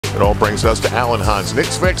It all brings us to Alan Hahn's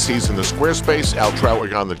Knicks Fix. He's in the Squarespace, Al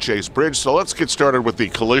Troutwig on the Chase Bridge. So let's get started with the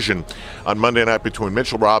collision on Monday night between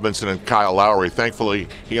Mitchell Robinson and Kyle Lowry. Thankfully,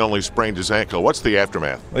 he only sprained his ankle. What's the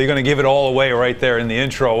aftermath? Well, you're going to give it all away right there in the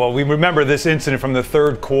intro. Well, we remember this incident from the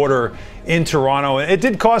third quarter in Toronto. It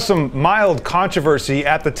did cause some mild controversy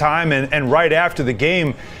at the time and right after the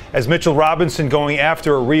game, as Mitchell Robinson, going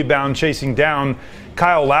after a rebound, chasing down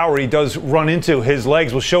Kyle Lowry, does run into his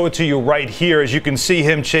legs. We'll show it to you right here. As you can see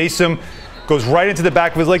him chase him, goes right into the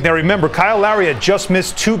back of his leg. Now remember, Kyle Lowry had just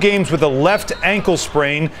missed 2 games with a left ankle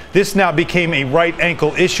sprain. This now became a right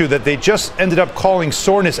ankle issue that they just ended up calling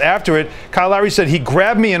soreness after it. Kyle Lowry said, "He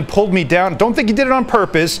grabbed me and pulled me down. Don't think he did it on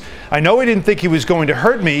purpose. I know he didn't think he was going to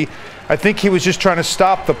hurt me. I think he was just trying to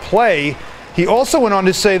stop the play." He also went on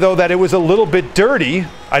to say, though, that it was a little bit dirty.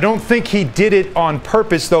 I don't think he did it on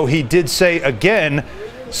purpose, though he did say again.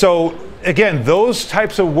 So, again, those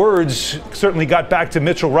types of words certainly got back to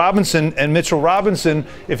Mitchell Robinson. And Mitchell Robinson,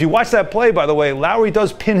 if you watch that play, by the way, Lowry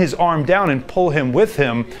does pin his arm down and pull him with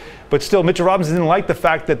him. But still, Mitchell Robinson didn't like the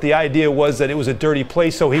fact that the idea was that it was a dirty play.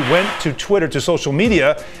 So he went to Twitter, to social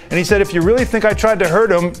media, and he said, "If you really think I tried to hurt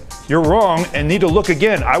him, you're wrong and need to look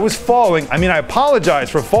again. I was falling. I mean, I apologize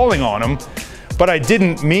for falling on him, but I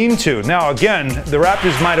didn't mean to." Now, again, the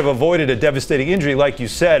Raptors might have avoided a devastating injury. Like you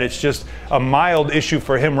said, it's just a mild issue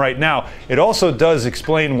for him right now. It also does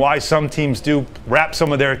explain why some teams do wrap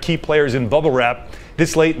some of their key players in bubble wrap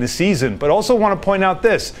this late in the season. But also want to point out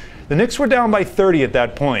this. The Knicks were down by 30 at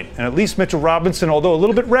that point, and at least Mitchell Robinson, although a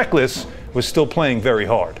little bit reckless, was still playing very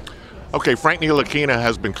hard. Okay, Frank Ntilikina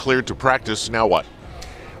has been cleared to practice. Now what?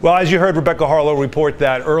 Well, as you heard Rebecca Harlow report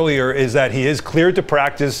that earlier, is that he is cleared to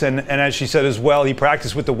practice, and as she said as well, he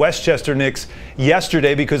practiced with the Westchester Knicks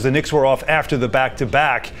yesterday because the Knicks were off after the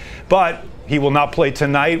back-to-back. But he will not play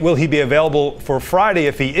tonight. Will he be available for Friday?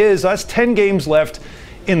 If he is, that's 10 games left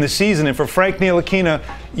in the season. And for Frank Ntilikina,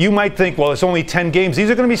 you might think, well, it's only 10 games.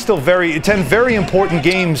 These are going to be still 10 very important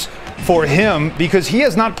games for him, because he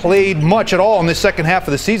has not played much at all in the second half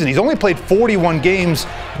of the season. He's only played 41 games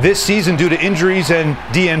this season due to injuries and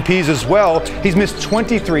DNPs as well. He's missed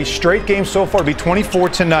 23 straight games so far. It'll be 24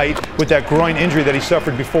 tonight with that groin injury that he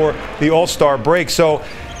suffered before the All-Star break. So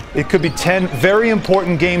it could be 10 very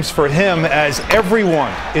important games for him, as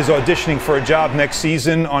everyone is auditioning for a job next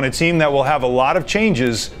season on a team that will have a lot of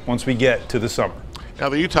changes once we get to the summer. Now,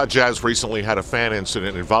 the Utah Jazz recently had a fan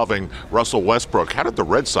incident involving Russell Westbrook. How did the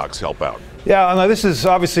Red Sox help out? Yeah, now this is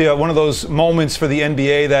obviously one of those moments for the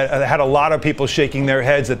NBA that had a lot of people shaking their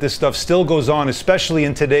heads that this stuff still goes on, especially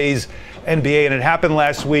in today's NBA. And it happened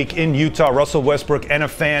last week in Utah. Russell Westbrook and a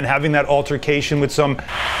fan having that altercation with some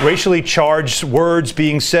racially charged words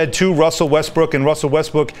being said to Russell Westbrook, and Russell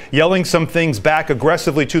Westbrook yelling some things back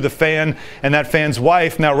aggressively to the fan and that fan's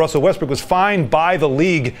wife. Now, Russell Westbrook was fined by the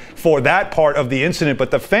league for that part of the incident, but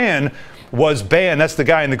the fan was banned. That's the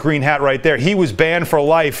guy in the green hat right there. He was banned for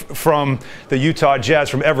life from the Utah Jazz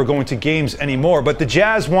from ever going to games anymore. But the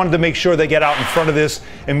Jazz wanted to make sure they get out in front of this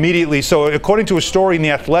immediately. So according to a story in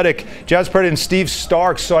The Athletic, Jazz president Steve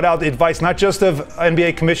Starks sought out advice not just of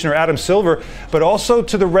NBA Commissioner Adam Silver, but also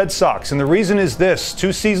to the Red Sox. And the reason is this.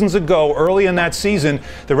 2 seasons ago, early in that season,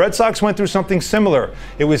 the Red Sox went through something similar.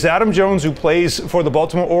 It was Adam Jones, who plays for the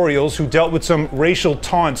Baltimore Orioles, who dealt with some racial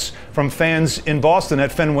taunts from fans in Boston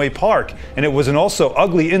at Fenway Park. And it was an also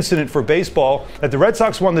ugly incident for baseball that the Red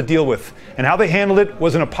Sox wanted to deal with. And how they handled it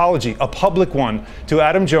was an apology, a public one, to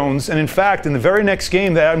Adam Jones. And in fact, in the very next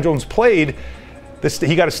game that Adam Jones played,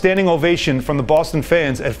 he got a standing ovation from the Boston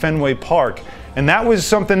fans at Fenway Park. And that was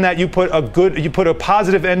something that you put a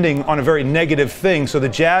positive ending on a very negative thing. So the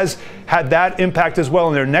Jazz had that impact as well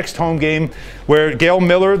in their next home game, where Gail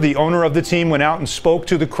Miller, the owner of the team, went out and spoke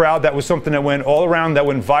to the crowd. That was something that went all around, that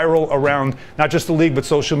went viral around not just the league but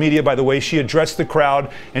social media, by the way. She addressed the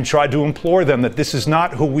crowd and tried to implore them that this is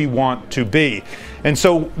not who we want to be. And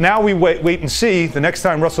so now we wait and see the next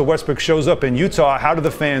time Russell Westbrook shows up in Utah, how do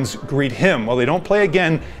the fans greet him? Well, they don't play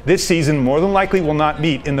again this season, more than likely will not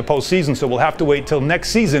meet in the postseason, so we'll have to wait till next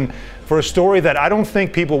season for a story that I don't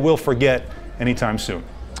think people will forget anytime soon.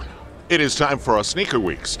 It is time for a Sneaker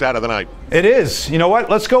Week stat of the night. It is. You know what?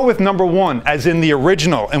 Let's go with number 1, as in the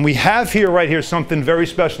original. And we have right here something very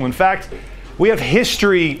special. In fact, we have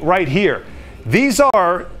history right here. These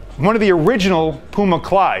are one of the original Puma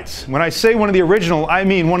Clydes. When I say one of the original, I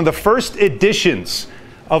mean one of the first editions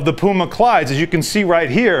of the Puma Clydes, as you can see right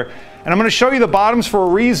here. And I'm going to show you the bottoms for a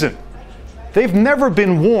reason. They've never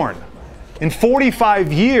been worn in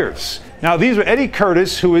 45 years. Now, these are Eddie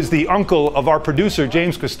Curtis, who is the uncle of our producer,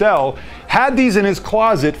 James Costell, had these in his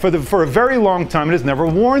closet for a very long time and has never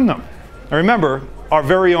worn them. Now, remember, our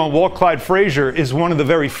very own Walt Clyde Frazier is one of the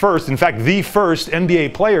very first, in fact, the first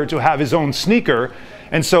NBA player to have his own sneaker.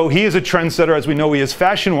 And so he is a trendsetter, as we know he is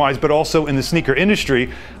fashion-wise, but also in the sneaker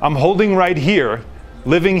industry. I'm holding right here,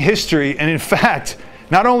 living history, and in fact,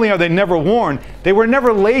 not only are they never worn, they were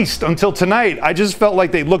never laced until tonight. I just felt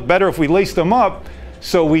like they'd look better if we laced them up,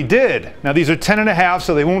 so we did. Now these are 10.5,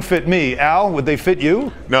 so they won't fit me. Al, would they fit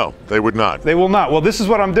you? No, they would not. They will not. Well, this is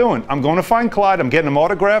what I'm doing. I'm going to find Clyde, I'm getting them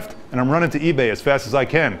autographed, and I'm running to eBay as fast as I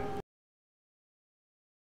can.